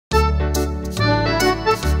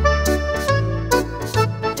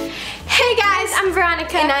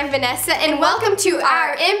Erica. And I'm Vanessa, and welcome to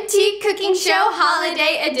our MT Cooking Show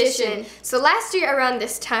Holiday Edition. So last year around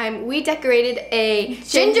this time, we decorated a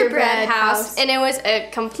gingerbread house, and it was a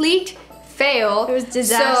complete fail. It was a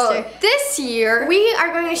disaster. So this year, we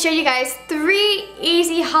are going to show you guys 3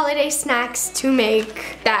 easy holiday snacks to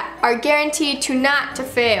make that are guaranteed to not to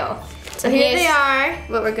fail. So here they are,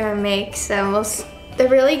 what we're gonna make. So they're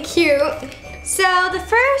really cute. So the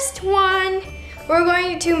first one we're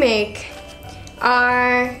going to make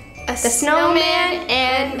are the snowman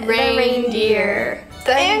and reindeer.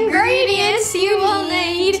 The ingredients you will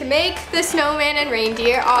need to make the snowman and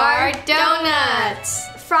reindeer are donuts.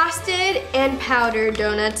 Frosted and powdered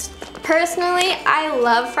donuts. Personally, I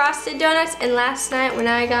love frosted donuts, and last night when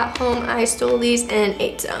I got home, I stole these and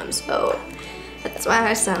ate some, so that's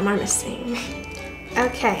why some are missing.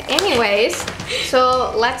 Okay, anyways,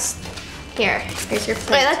 so here's your plate.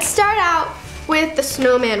 Wait, let's start out with the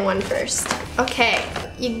snowman one first. Okay,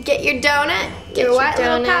 you get your donut, your white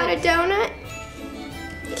little powdered donut.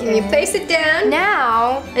 Can you place it down?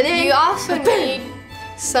 Now, and then you also need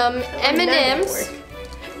some M&Ms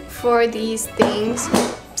for these things.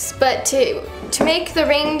 But to make the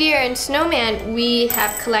reindeer and snowman, we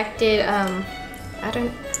have collected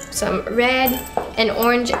some red and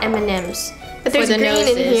orange M&Ms. But there's green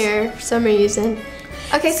in here for some reason.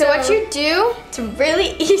 Okay, so what you do, it's a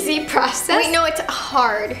really easy process. Wait, no, it's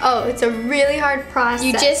hard. Oh, it's a really hard process.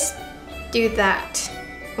 You just do that.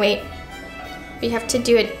 Wait, you have to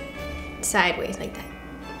do it sideways like that.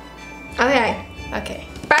 Okay.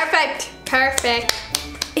 Perfect.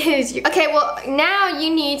 Okay, well, now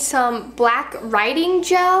you need some black writing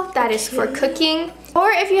gel that is for cooking.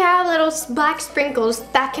 Or if you have little black sprinkles,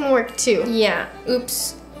 that can work too. Yeah,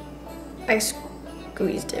 oops. I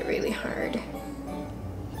squeezed it really hard.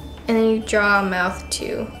 And then you draw a mouth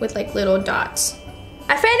too with like little dots.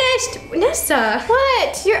 I finished! Vanessa!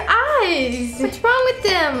 What? Your eyes! What's wrong with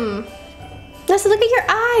them? Vanessa, look at your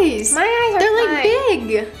eyes! My eyes are They're like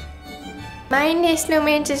big! Mine is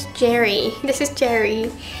snowman, this is Jerry. This is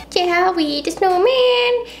Jerry. Jerry the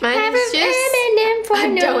snowman. Mine is just M&M for a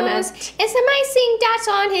donut. And some icing dots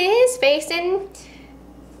on his face, and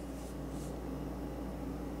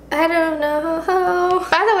I don't know.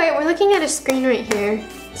 By the way, we're looking at a screen right here.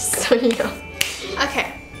 So you know.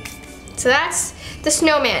 Okay, so that's the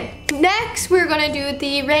snowman. Next, we're gonna do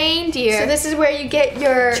the reindeer. So this is where you get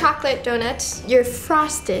your chocolate donuts, your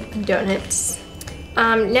frosted donuts.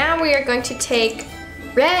 Now we are going to take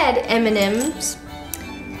red M&Ms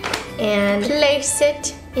and place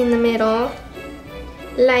it in the middle,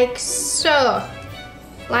 like so.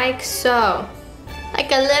 Like so.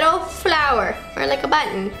 Like a little flower, or like a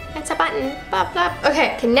button. It's a button, blah, blah.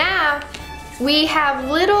 Okay, now we have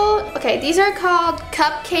these are called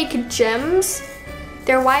cupcake gems.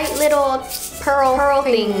 They're white little pearl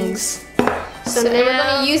things. So then we're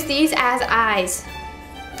gonna use these as eyes.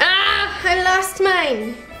 Ah, I lost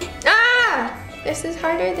mine. Ah, this is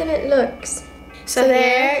harder than it looks. So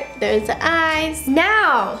there's the eyes.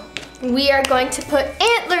 Now, we are going to put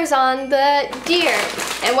antlers on the deer.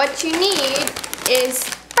 And what you need is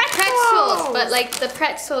pretzels, but like the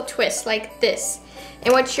pretzel twist, like this.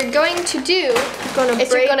 And what you're going to do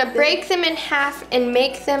is you're gonna break them in half and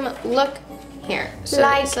make them look here. So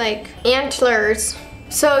it's like antlers.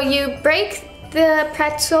 So you break the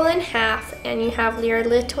pretzel in half and you have your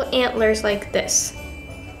little antlers like this.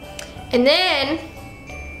 And then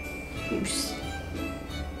you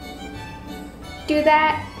do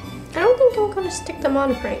that. I don't think I'm gonna stick them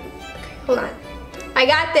on right. Okay, hold on. I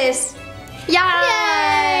got this.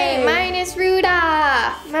 Yay! Mine is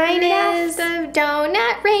Rudolph. Mine is the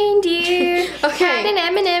donut reindeer. Okay. Had an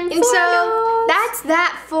M&M for nose. That's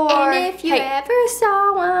that for. And if you ever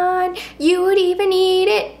saw one, you would even eat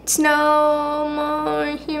it. Snow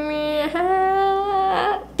more.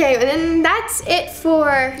 Okay, and then that's it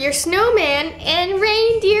for your snowman and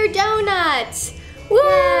reindeer donuts. Woo!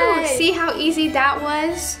 Yay. See how easy that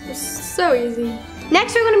was? It was so easy.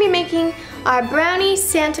 Next, we're going to be making our brownie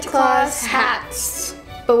Santa Claus hats.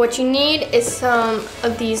 But what you need is some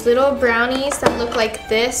of these little brownies that look like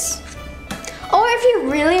this. Or if you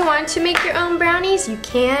really want to make your own brownies, you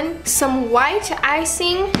can. Some white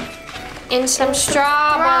icing and some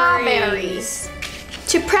strawberries.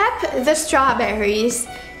 To prep the strawberries,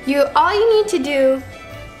 all you need to do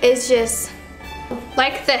is just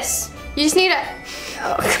like this. You just need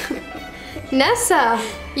Nessa,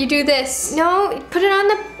 you do this. No, put it on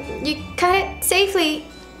you cut it safely.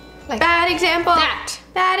 Like bad example.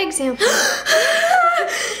 Bad example.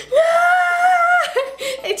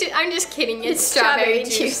 I'm just kidding, it's strawberry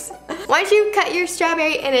juice. Once you cut your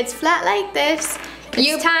strawberry and it's flat like this,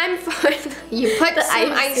 It's time for you put the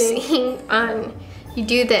icing on. You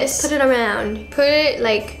do this. Put it around. Put it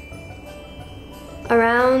like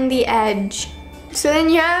around the edge. So then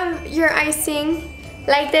you have your icing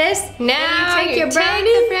like this. Now you take your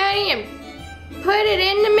brownie and put it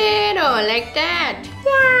in the middle like that.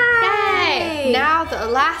 Yay! Now the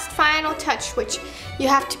last final touch, which you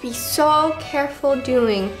have to be so careful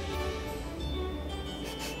doing,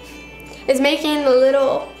 is making the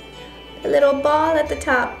little ball at the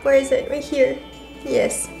top. Where is it? Right here.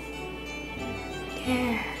 Yes.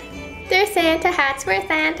 There. They're Santa hats. We're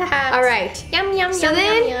Santa hats. All right. Yum, yum, so yum,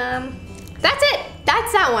 then, yum. That's it.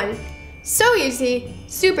 That's that one. So easy.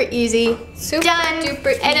 Super easy. Super done.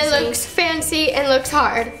 duper easy. And it looks fancy and looks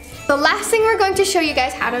hard. The last thing we're going to show you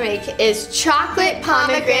guys how to make is chocolate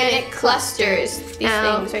pomegranate clusters. These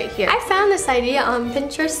things right here. I found this idea on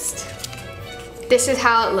Pinterest. This is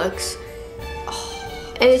how it looks.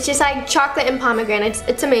 And it's just like chocolate and pomegranates.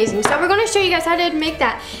 It's amazing. So we're gonna show you guys how to make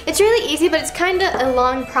that. It's really easy, but it's kind of a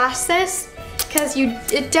long process because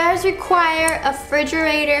it does require a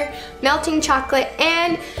refrigerator, melting chocolate,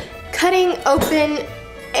 and cutting open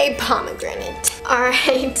a pomegranate. All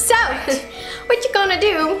right, so what you gonna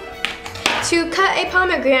do to cut a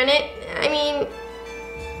pomegranate? I mean,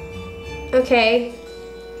 okay,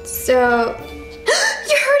 so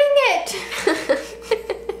you're hurting it.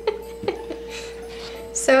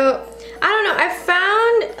 So, I don't know, I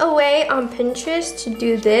found a way on Pinterest to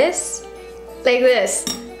do this, like this.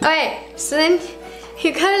 Okay, so then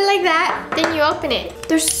you cut it like that, then you open it.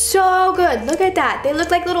 They're so good, look at that. They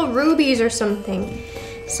look like little rubies or something.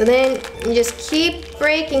 So then you just keep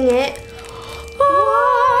breaking it.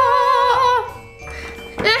 Oh!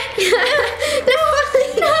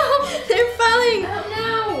 They're falling.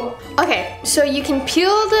 Oh no. Okay, so you can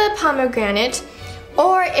peel the pomegranate.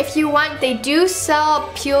 Or if you want, they do sell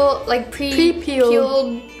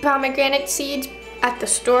pre-peeled pomegranate seeds at the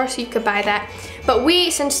store, so you could buy that. But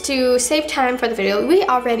since to save time for the video, we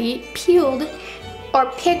already peeled or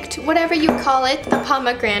picked, whatever you call it, the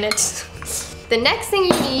pomegranates. The next thing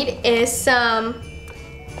you need is some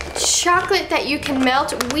chocolate that you can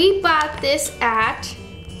melt. We bought this at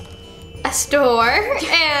a store,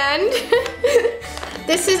 and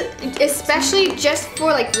this is especially just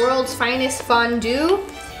for like world's finest fondue,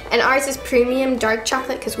 and ours is premium dark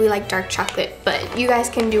chocolate because we like dark chocolate, but you guys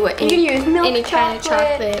can do it. You can use milk any kind of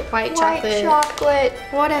chocolate, white chocolate,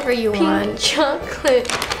 whatever you want. Pink chocolate,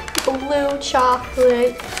 blue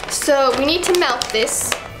chocolate. So we need to melt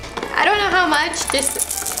this. I don't know how much,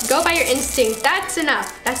 just go by your instinct. That's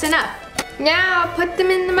enough, that's enough. Now put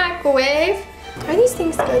them in the microwave. Are these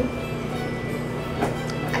things good?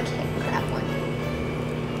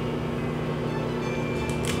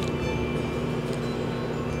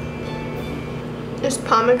 There's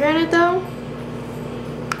pomegranate though.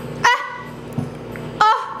 Ah!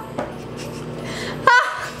 Oh!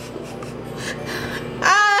 Ah!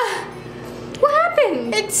 Ah! What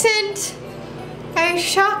happened? It sent a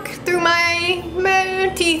shock through my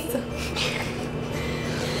teeth.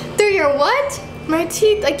 Through your what? My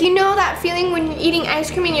teeth. Like, you know that feeling when you're eating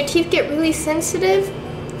ice cream and your teeth get really sensitive?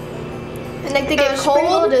 And like they get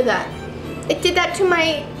cold? Did that. It did that to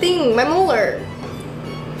my thing, my molar.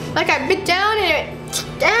 Like I bit down and it,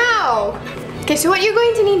 ow! Okay, so what you're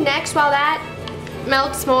going to need next while that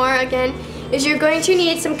melts more again is you're going to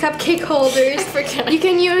need some cupcake holders. You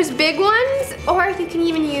can use big ones or you can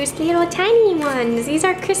even use little tiny ones. These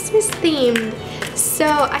are Christmas themed. So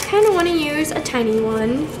I kind of want to use a tiny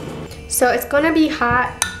one. So it's gonna be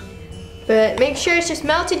hot, but make sure it's just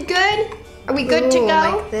melted good. Are we good to go?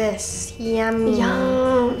 Like this, yummy.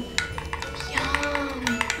 Yum.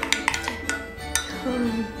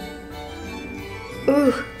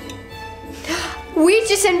 Ooh. We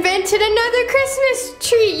just invented another Christmas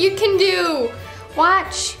treat you can do.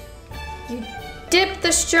 Watch. You dip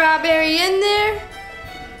the strawberry in there,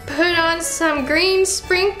 put on some green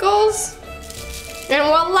sprinkles, and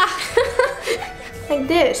voila. Like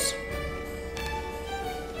this.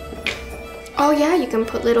 Oh yeah, you can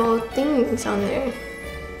put little things on there.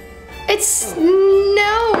 It's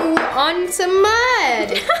snow on some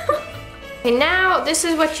mud. Okay, now this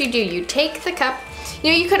is what you do. You take the cup.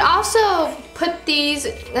 You know, you could also put these,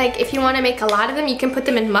 like if you want to make a lot of them, you can put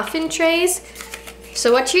them in muffin trays.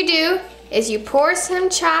 So what you do is you pour some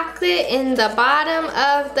chocolate in the bottom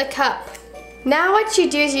of the cup. Now what you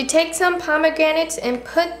do is you take some pomegranates and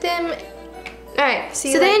put them, alright,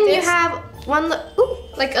 so then you have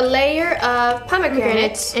like a layer of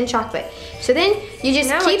pomegranates and chocolate. So then you just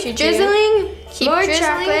keep drizzling more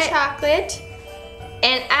chocolate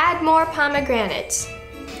and add more pomegranates.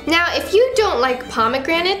 Now, if you don't like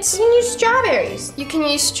pomegranates, You can use strawberries. you can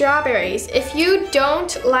use strawberries. If you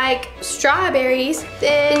don't like strawberries,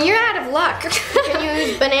 then you're out of luck. You can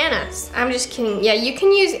use bananas. I'm just kidding. Yeah, you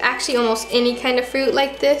can use actually almost any kind of fruit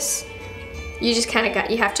like this. You just kind of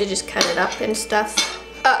you have to just cut it up and stuff.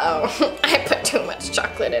 Uh-oh, I put too much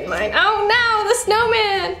chocolate in mine. Oh no, the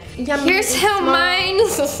snowman. Yum, Here's how small. mine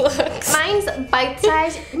looks. Mine's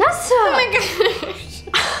bite-sized. Nessa! Oh my gosh.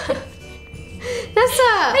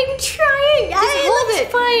 Nessa! I'm trying. Just it hold looks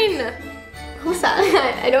it. fine. What's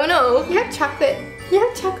that? I don't know. You have chocolate. You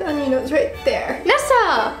have chocolate on your nose right there.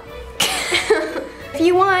 Nessa! If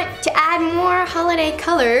you want to add more holiday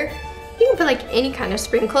color, you can put like any kind of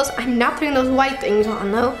sprinkles. I'm not putting those white things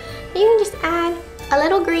on though. You can just add a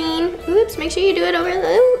little green. Oops, make sure you do it over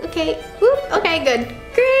the, ooh, okay. Ooh, okay, good.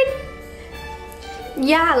 Good.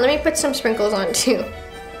 Yeah, let me put some sprinkles on too.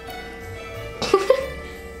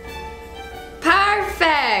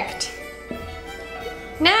 Perfect.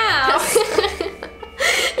 Now,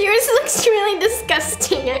 yours looks really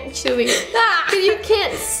disgusting actually. Because you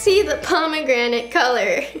can't see the pomegranate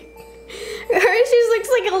color. Hers just looks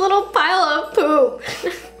like a little pile of poop.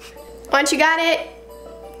 Once you got it,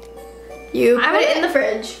 you put it in the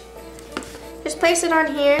fridge. Just place it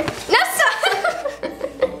on here. Nessa!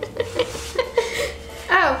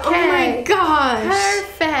 Okay. Oh my gosh.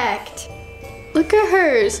 Perfect. Look at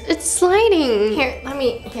hers. It's sliding. Here,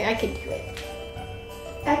 I can do it.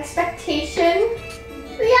 Expectation.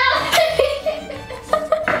 Reality.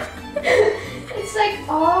 It's like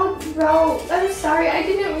all gross. I'm sorry, I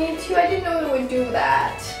didn't mean to. I didn't know it would do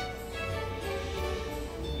that.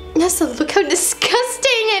 Nessa, look how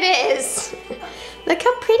disgusting it is. Look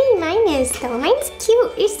how pretty mine is though. Mine's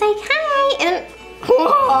cute. It's like, hi. And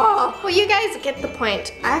Whoa. Well, you guys get the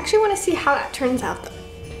point. I actually want to see how that turns out though.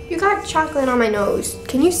 You got chocolate on my nose.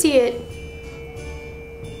 Can you see it?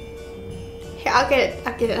 Here, I'll get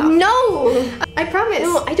it off. no. I promise.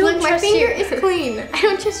 No, I don't Look, my trust finger you. is clean. I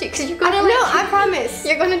don't trust you because you're gonna I promise.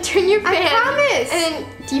 You're gonna turn your pan. I promise. And then,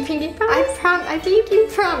 do you pinky promise? I pinky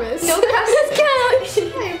promise. No promises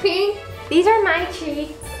count. I pink. These are my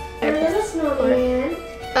treats. I'm There's a snowman. Look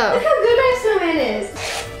Oh. how good my snowman is.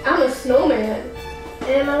 I'm a snowman.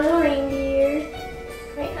 And my little reindeer.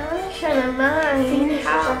 Wait, I want to show them mine. See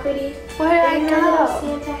how pretty. Where did I And my little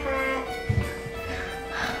go? Santa hat.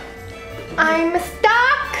 I'm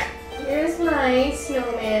stuck. Here's my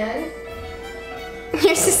snowman.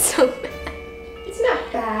 Yours is so bad. It's not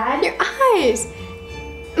bad. Your eyes.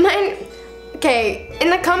 Mine. Okay, in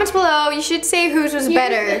the comments below, you should say whose was Here's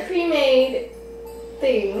better. the pre-made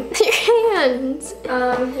thing. Your hands.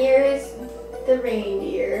 Here's the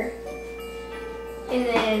reindeer. And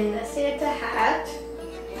then the Santa hat.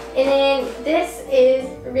 And then this is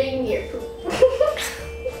reindeer poop.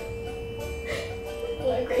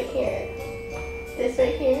 Look right here. This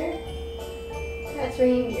right here. That's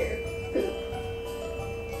reindeer poop.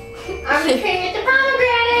 I'm just trying to get the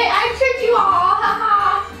pomegranate. I tricked you all.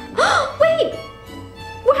 Haha. Wait!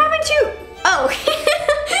 What happened to you? Oh.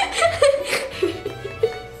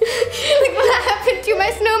 Look what happened to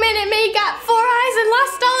my snowman. It got 4 eyes and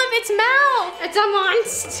lost all of its mouth. It's a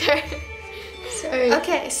monster. Sorry.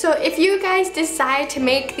 Okay, so if you guys decide to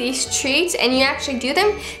make these treats and you actually do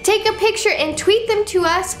them, take a picture and tweet them to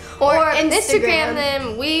us or Instagram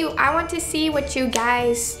them. I want to see what you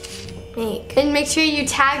guys make. And make sure you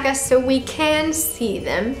tag us so we can see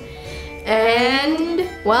them. And,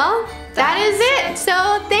 well, that is it.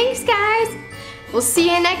 So, thanks guys. We'll see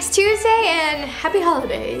you next Tuesday and happy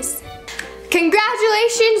holidays.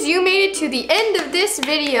 Congratulations, you made it to the end of this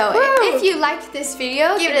video. Woo! If you liked this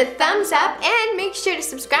video, give it a thumbs up and make sure to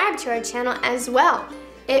subscribe to our channel as well.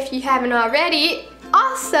 If you haven't already,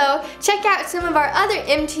 also check out some of our other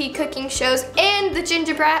MT cooking shows and the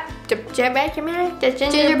gingerbread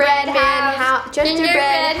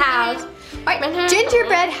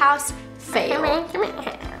house fail.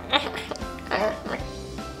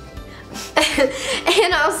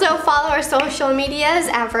 And also follow our social medias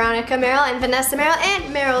at Veronica Merrell and Vanessa Merrell and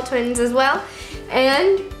Merrell Twins as well.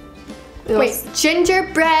 And wait,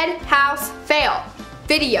 gingerbread house fail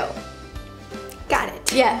video. Got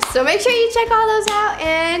it. Yes. So make sure you check all those out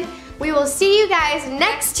and we will see you guys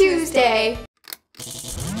next Tuesday.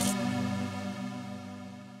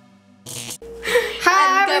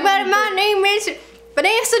 Hi everybody, my name is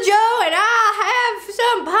Vanessa Joe and I have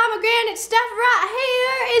some pomegranate stuff right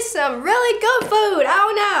here. It's some really good food.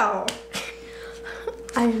 Oh no.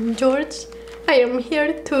 I am George. I am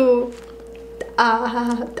here to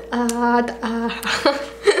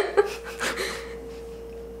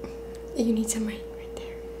You need some right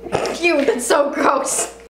there. Ew, that's so gross.